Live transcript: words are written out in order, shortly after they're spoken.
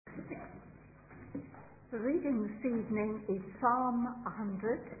The reading this evening is Psalm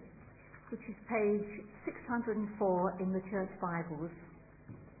 100, which is page 604 in the Church Bibles.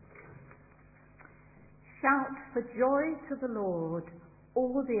 Shout for joy to the Lord,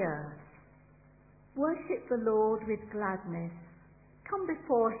 all the earth. Worship the Lord with gladness. Come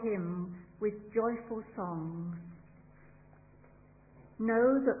before him with joyful songs.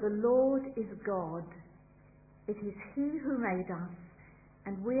 Know that the Lord is God. It is he who made us,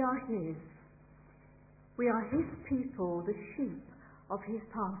 and we are his. We are his people, the sheep of his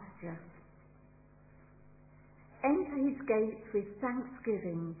pasture. Enter his gates with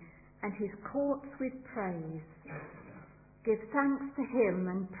thanksgiving and his courts with praise. Give thanks to him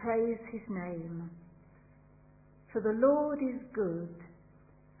and praise his name. For the Lord is good,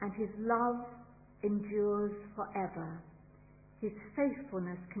 and his love endures forever. His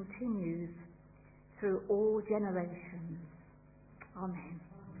faithfulness continues through all generations. Amen.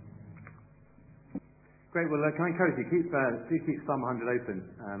 Great. Well, can I encourage you, do keep Psalm 100 open,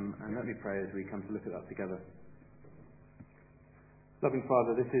 and let me pray as we come to look at that together. Loving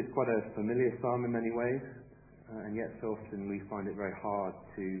Father, this is quite a familiar psalm in many ways, and yet so often we find it very hard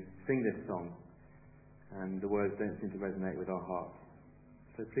to sing this song, and the words don't seem to resonate with our hearts.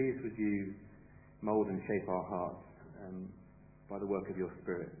 So please would you mould and shape our hearts by the work of your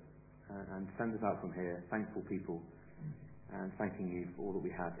Spirit, and send us out from here, thankful people, and thanking you for all that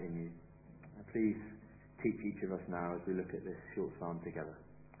we have in you. Please teach each of us now as we look at this short psalm together.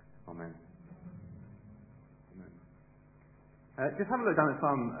 Amen. Amen. Just have a look down at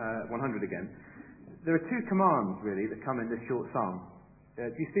Psalm 100 again. There are two commands, really, that come in this short psalm. Do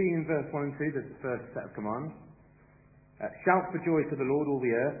you see in verse 1 and 2 the first set of commands? Shout for joy to the Lord, all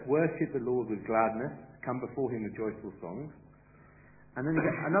the earth. Worship the Lord with gladness. Come before him with joyful songs. And then you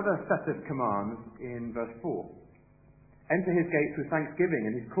get another set of commands in verse 4. Enter his gates with thanksgiving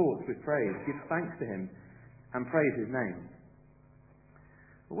and his courts with praise. Give thanks to him and praise his name.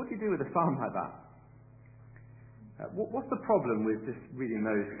 But what do you do with a psalm like that? What's the problem with just reading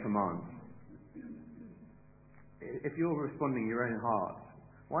those commands? If you're responding your own heart,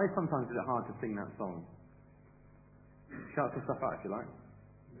 why sometimes is it hard to sing that song? Shout some stuff out if you like.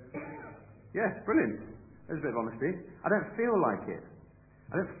 Yes, brilliant. There's a bit of honesty. I don't feel like it.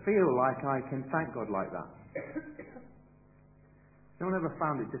 I don't feel like I can thank God like that. No one ever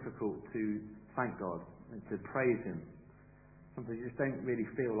found it difficult to thank God and to praise him. Sometimes you just don't really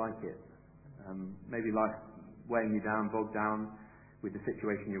feel like it. Maybe life's weighing you down, bogged down with the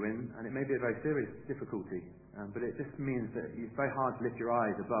situation you're in, and it may be a very serious difficulty, but it just means that it's very hard to lift your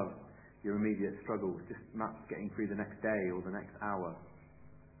eyes above your immediate struggles, just perhaps getting through the next day or the next hour.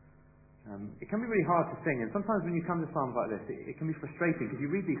 It can be really hard to sing, and sometimes when you come to psalms like this, it can be frustrating because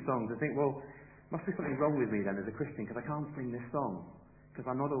you read these songs and think, well, must be something wrong with me then as a Christian because I can't sing this song, because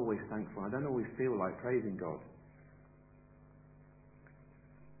I'm not always thankful. I don't always feel like praising God.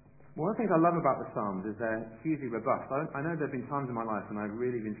 One of the things I love about the Psalms is they're hugely robust. I know there have been times in my life when I've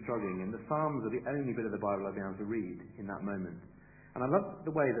really been struggling, and the Psalms are the only bit of the Bible I've been able to read in that moment. And I love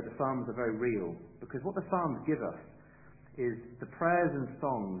the way that the Psalms are very real, because what the Psalms give us is the prayers and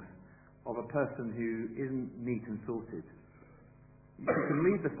songs of a person who isn't neat and sorted. You can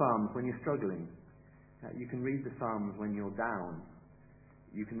read the Psalms when you're struggling. You can read the Psalms when you're down.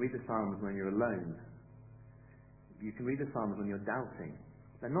 You can read the Psalms when you're alone. You can read the Psalms when you're doubting.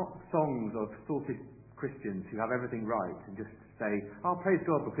 They're not songs of sorted Christians who have everything right and just say, oh, praise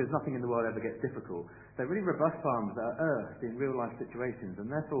God because nothing in the world ever gets difficult. They're really robust Psalms that are earthed in real life situations, and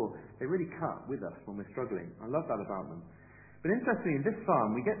therefore they really cut with us when we're struggling. I love that about them. But interestingly, in this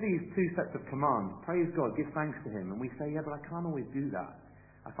psalm, we get these two sets of commands. Praise God, give thanks to him. And we say, yeah, but I can't always do that.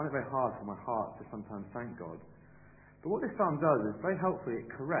 I find it very hard for my heart to sometimes thank God. But what this psalm does is very helpfully, it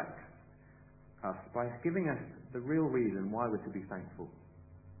corrects us by giving us the real reason why we're to be thankful.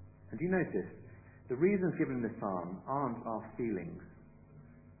 And do you notice, the reasons given in this psalm aren't our feelings.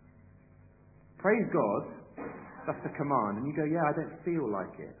 Praise God, that's the command. And you go, yeah, I don't feel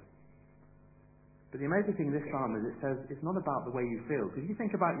like it. But the amazing thing in this psalm is it says it's not about the way you feel. Because if you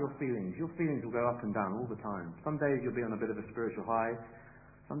think about your feelings will go up and down all the time. Some days you'll be on a bit of a spiritual high.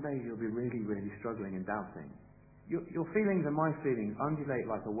 Some days you'll be really, really struggling and doubting. Your feelings and my feelings undulate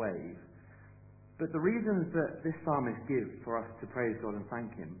like a wave. But the reasons that this psalmist gives for us to praise God and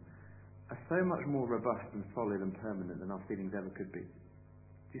thank him are so much more robust and solid and permanent than our feelings ever could be.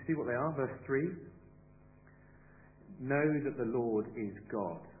 Do you see what they are? Verse 3. Know that the Lord is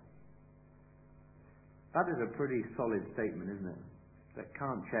God. That is a pretty solid statement, isn't it? That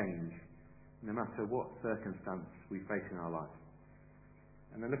can't change no matter what circumstance we face in our life.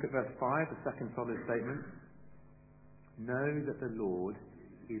 And then look at verse 5, the second solid statement. Know that the Lord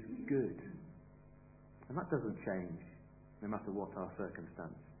is good. And that doesn't change, no matter what our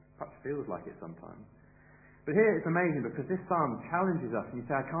circumstance. Perhaps feels like it sometimes. But here it's amazing because this psalm challenges us, and you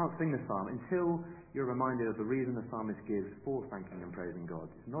say, I can't sing the psalm until you're reminded of the reason the psalmist gives for thanking and praising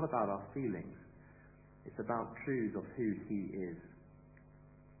God. It's not about our feelings. It's about truths of who he is.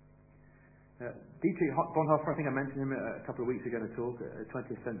 Dietrich Bonhoeffer, I think I mentioned him a couple of weeks ago in a talk, a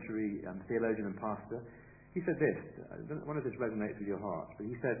 20th century theologian and pastor. He said this, I don't know if this resonates with your heart, but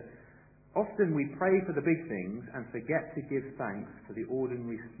he said, often we pray for the big things and forget to give thanks for the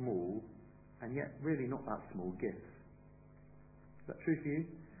ordinary small, and yet really not that small gifts. Is that true for you?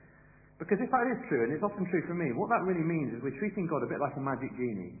 Because if that is true, and it's often true for me, what that really means is we're treating God a bit like a magic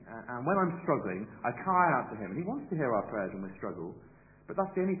genie. And when I'm struggling, I cry out to him. And he wants to hear our prayers when we struggle. But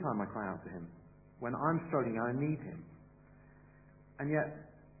that's the only time I cry out to him. When I'm struggling, I need him. And yet,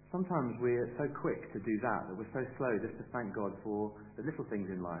 sometimes we're so quick to do that we're so slow just to thank God for the little things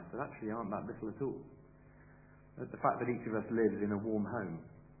in life that actually aren't that little at all. The fact that each of us lives in a warm home.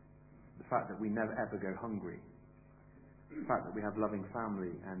 The fact that we never ever go hungry. The fact that we have loving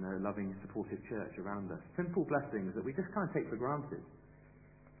family and a loving, supportive church around us. Simple blessings that we just kind of take for granted.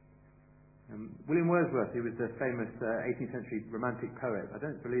 William Wordsworth, who was the famous 18th century romantic poet, I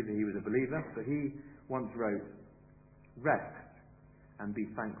don't believe that he was a believer, but he once wrote, "Rest and be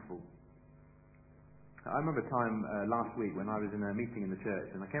thankful." I remember a time last week when I was in a meeting in the church,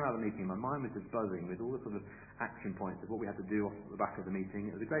 and I came out of the meeting, my mind was just buzzing with all the sort of action points of what we had to do off the back of the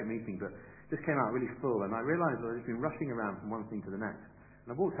meeting. It was a great meeting, but just came out really full, and I realised that I'd just been rushing around from one thing to the next. And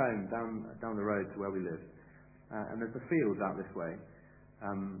I walked home down the road to where we live, and there's the fields out this way,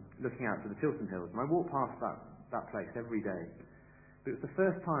 looking out to the Chiltern Hills, and I walk past that place every day. But it was the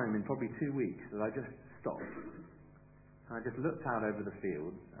first time in probably 2 weeks that I just stopped. And I just looked out over the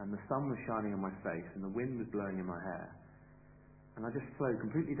fields, and the sun was shining on my face, and the wind was blowing in my hair. And I just slowed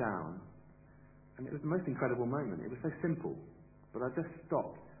completely down, and it was the most incredible moment. It was so simple, but I just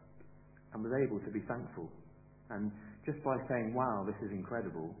stopped and was able to be thankful. And just by saying, wow, this is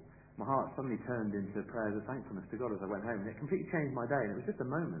incredible, my heart suddenly turned into prayers of thankfulness to God as I went home, and it completely changed my day, and it was just a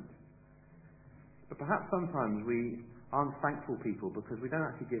moment. But perhaps sometimes we aren't thankful people because we don't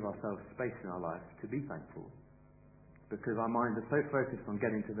actually give ourselves space in our life to be thankful. Because our minds are so focused on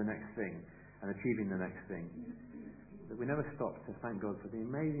getting to the next thing and achieving the next thing that we never stop to thank God for the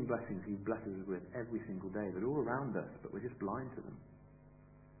amazing blessings he blesses us with every single day. They're all around us, but we're just blind to them.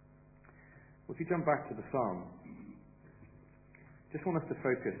 Well, if you jump back to the psalm, just want us to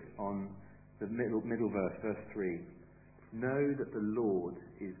focus on the middle verse, verse 3. Know that the Lord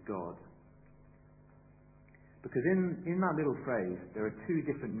is God. Because in that little phrase, there are two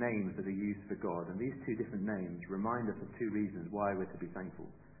different names that are used for God, and these two different names remind us of two reasons why we're to be thankful.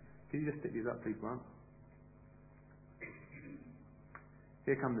 Could you just stick these up, please, Grant?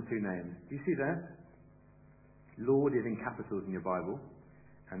 Here come the two names. Do you see there? Lord is in capitals in your Bible,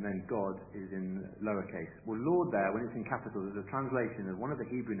 and then God is in lowercase. Well, Lord there, when it's in capitals, is a translation of one of the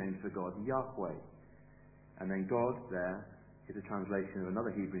Hebrew names for God, Yahweh. And then God there is a translation of another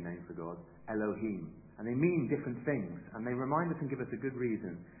Hebrew name for God, Elohim. And they mean different things, and they remind us and give us a good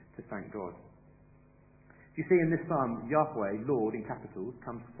reason to thank God. You see in this psalm, Yahweh, Lord in capitals,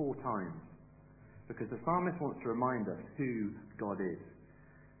 comes 4 times, because the psalmist wants to remind us who God is.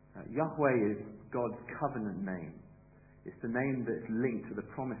 Yahweh is God's covenant name. It's the name that's linked to the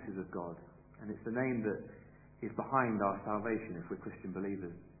promises of God, and it's the name that is behind our salvation if we're Christian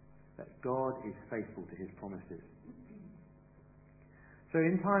believers, that God is faithful to his promises. So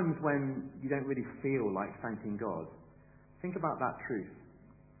in times when you don't really feel like thanking God, think about that truth.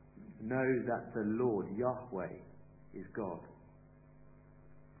 Know that the Lord, Yahweh, is God.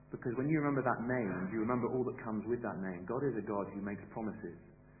 Because when you remember that name, you remember all that comes with that name. God is a God who makes promises.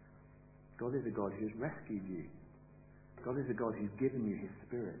 God is a God who has rescued you. God is a God who's given you his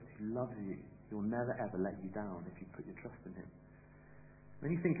Spirit, who loves you. He will never ever let you down if you put your trust in him.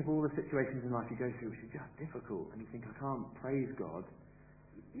 When you think of all the situations in life you go through which are just difficult, and you think, I can't praise God,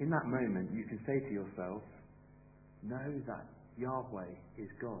 in that moment, you can say to yourself, know that Yahweh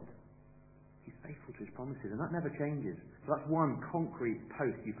is God. He's faithful to his promises, and that never changes. So that's one concrete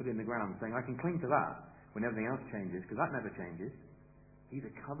post you put in the ground saying, I can cling to that when everything else changes, because that never changes. He's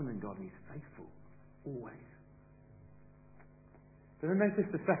a covenant God, and he's faithful, always. So then notice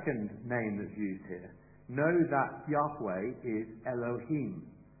the second name that's used here. Know that Yahweh is Elohim.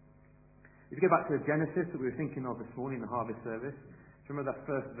 If you go back to the Genesis that we were thinking of this morning in the harvest service, remember that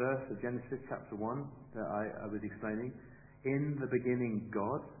first verse of Genesis chapter 1 that I was explaining? In the beginning,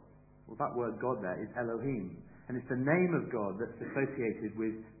 God. Well, that word God there is Elohim. And it's the name of God that's associated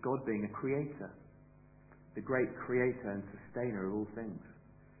with God being a creator. The great creator and sustainer of all things.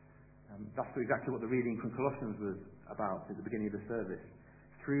 That's exactly what the reading from Colossians was about at the beginning of the service.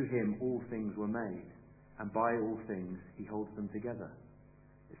 Through him all things were made, and by all things he holds them together.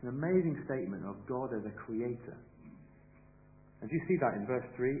 It's an amazing statement of God as a creator. And do you see that in verse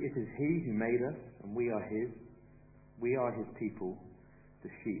 3? It is he who made us, and we are his. We are his people, the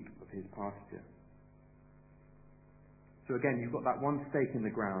sheep of his pasture. So again, you've got that one stake in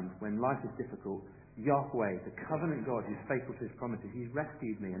the ground when life is difficult. Yahweh, the covenant God who's faithful to his promises, he's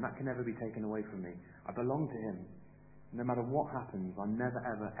rescued me, and that can never be taken away from me. I belong to him. No matter what happens, I'm never,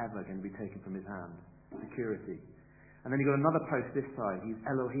 ever, ever going to be taken from his hand. Security. And then you've got another post this side. He's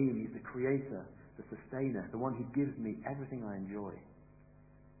Elohim, he's the creator, the sustainer, the one who gives me everything I enjoy.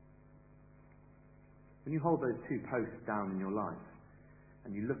 When you hold those two posts down in your life,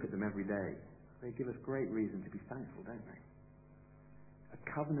 and you look at them every day, they give us great reason to be thankful, don't they? A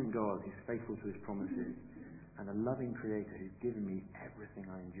covenant God who's faithful to his promises, and a loving creator who's given me everything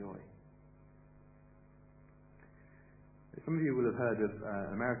I enjoy. Some of you will have heard of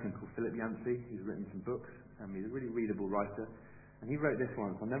an American called Philip Yancey, who's written some books. He's a really readable writer. And he wrote this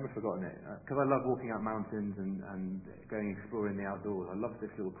once, I've never forgotten it, because I love walking out mountains and going exploring the outdoors. I love this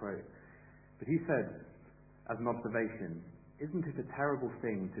little quote. But he said, as an observation, isn't it a terrible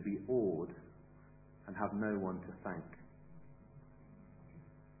thing to be awed and have no one to thank?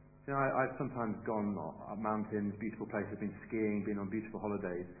 You know, I've sometimes gone up mountains, beautiful places, been skiing, been on beautiful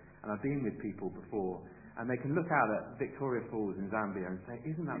holidays, and I've been with people before, and they can look out at Victoria Falls in Zambia and say,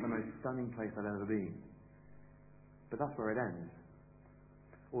 isn't that the most stunning place I've ever been? But that's where it ends.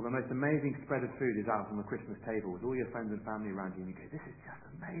 Or the most amazing spread of food is out on the Christmas table with all your friends and family around you, and you go, this is just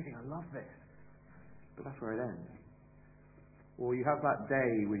amazing, I love this. But that's where it ends. Or you have that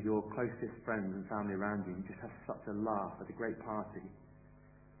day with your closest friends and family around you, and you just have such a laugh at a great party.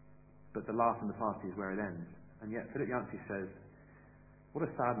 But the laugh and the party is where it ends. And yet Philip Yancey says, what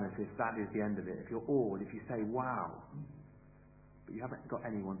a sadness if that is the end of it. If you're awed, if you say, wow, but you haven't got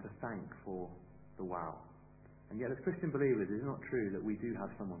anyone to thank for the wow. And yet as Christian believers, it is not true that we do have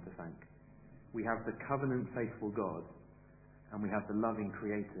someone to thank. We have the covenant faithful God, and we have the loving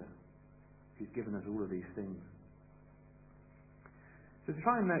Creator who's given us all of these things. So to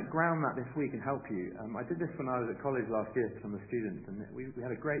try and ground that this week and help you, I did this when I was at college last year for some of the students, and we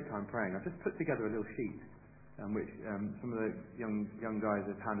had a great time praying. I just put together a little sheet, which some of the young guys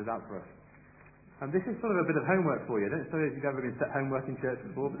have handed out for us. And this is sort of a bit of homework for you. I don't suppose you've ever been set homework in church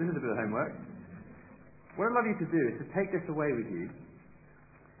before, but this is a bit of homework. What I'd love you to do is to take this away with you.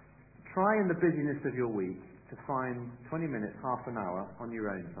 Try in the busyness of your week to find 20 minutes, half an hour on your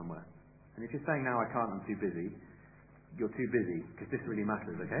own somewhere. And if you're saying, now I can't, I'm too busy, you're too busy, because this really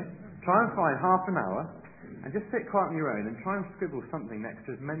matters, okay? Try and find half an hour and just sit quiet on your own and try and scribble something next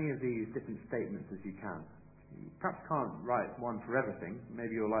to as many of these different statements as you can. You perhaps can't write one for everything.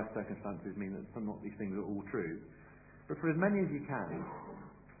 Maybe your life circumstances mean that some of these things are all true. But for as many as you can,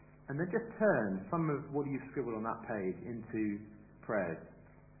 and then just turn some of what you've scribbled on that page into prayers.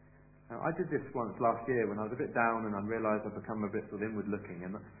 Now, I did this once last year when I was a bit down and I realised I'd become a bit sort of inward looking,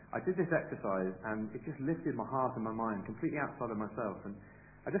 and I did this exercise and it just lifted my heart and my mind completely outside of myself, and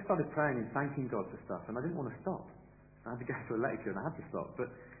I just started praying and thanking God for stuff, and I didn't want to stop. I had to go to a lecture and I had to stop, but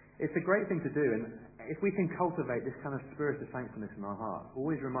it's a great thing to do, and if we can cultivate this kind of spirit of thankfulness in our heart,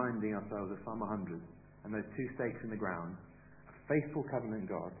 always reminding ourselves of Psalm 100 and those two stakes in the ground, a faithful covenant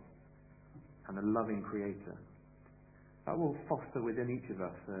God and a loving Creator, that will foster within each of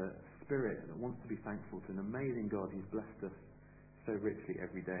us a spirit that wants to be thankful to an amazing God who's blessed us so richly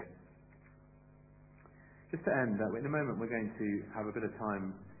every day. Just to end, in a moment we're going to have a bit of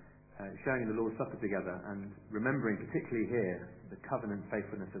time sharing the Lord's Supper together and remembering particularly here the covenant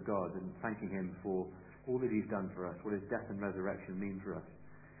faithfulness of God and thanking Him for all that He's done for us, what His death and resurrection mean for us.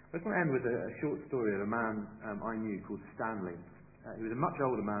 I just want to end with a short story of a man I knew called Stanley. He was a much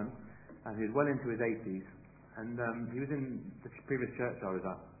older man, and he was well into his 80s, and he was in the previous church I was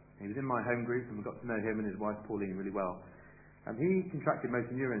at. He was in my home group, and we got to know him and his wife Pauline really well. And he contracted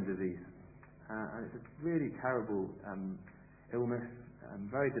motor neurone disease, and it's a really terrible illness,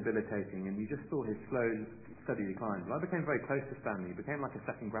 very debilitating, and you just saw his slow, steady decline. Well, I became very close to Stanley. He became like a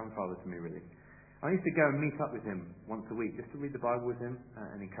second grandfather to me, really. I used to go and meet up with him once a week just to read the Bible with him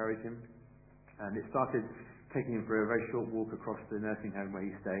and encourage him. And it started taking him for a very short walk across the nursing home where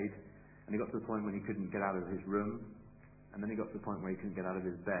he stayed. And he got to the point when he couldn't get out of his room. And then he got to the point where he couldn't get out of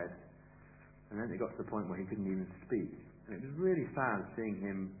his bed. And then it got to the point where he couldn't even speak. And it was really sad seeing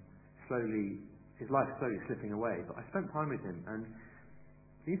him his life slowly slipping away. But I spent time with him. And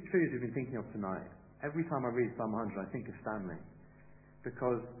these truths we've been thinking of tonight, every time I read Psalm 100, I think of Stanley.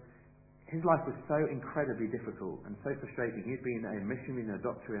 Because his life was so incredibly difficult and so frustrating. He'd been a missionary and a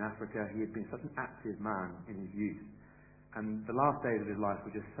doctor in Africa. He had been such an active man in his youth. And the last days of his life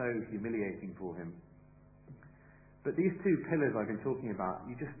were just so humiliating for him. But these two pillars I've been talking about,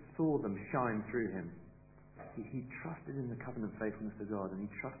 you just saw them shine through him. He trusted in the covenant faithfulness of God, and he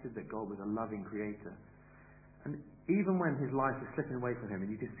trusted that God was a loving creator. And even when his life was slipping away from him,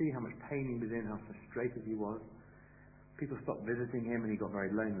 and you could see how much pain he was in, how frustrated he was, people stopped visiting him and he got very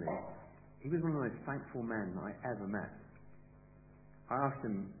lonely. He was one of the most thankful men I ever met. I asked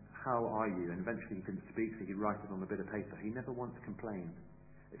him, "How are you?" And eventually he couldn't speak, so he'd write it on a bit of paper. He never once complained.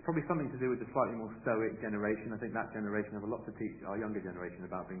 It's probably something to do with the slightly more stoic generation. I think that generation have a lot to teach our younger generation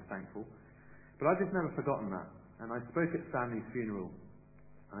about being thankful. But I've just never forgotten that. And I spoke at Stanley's funeral.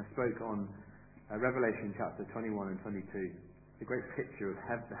 And I spoke on Revelation chapter 21 and 22. The great picture of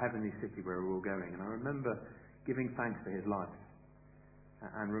the heavenly city where we're all going. And I remember giving thanks for his life.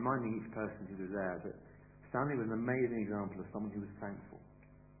 And reminding each person who was there that Stanley was an amazing example of someone who was thankful.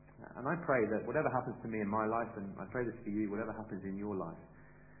 And I pray that whatever happens to me in my life, and I pray this for you, whatever happens in your life,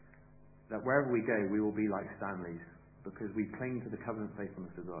 that wherever we go, we will be like Stanley's, because we cling to the covenant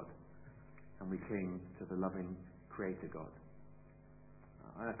faithfulness of God, and we cling to the loving Creator God.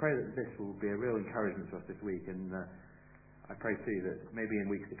 And I pray that this will be a real encouragement to us this week, and I pray too that maybe in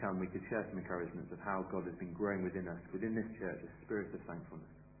weeks to come we could share some encouragements of how God has been growing within us, within this church, a spirit of thankfulness.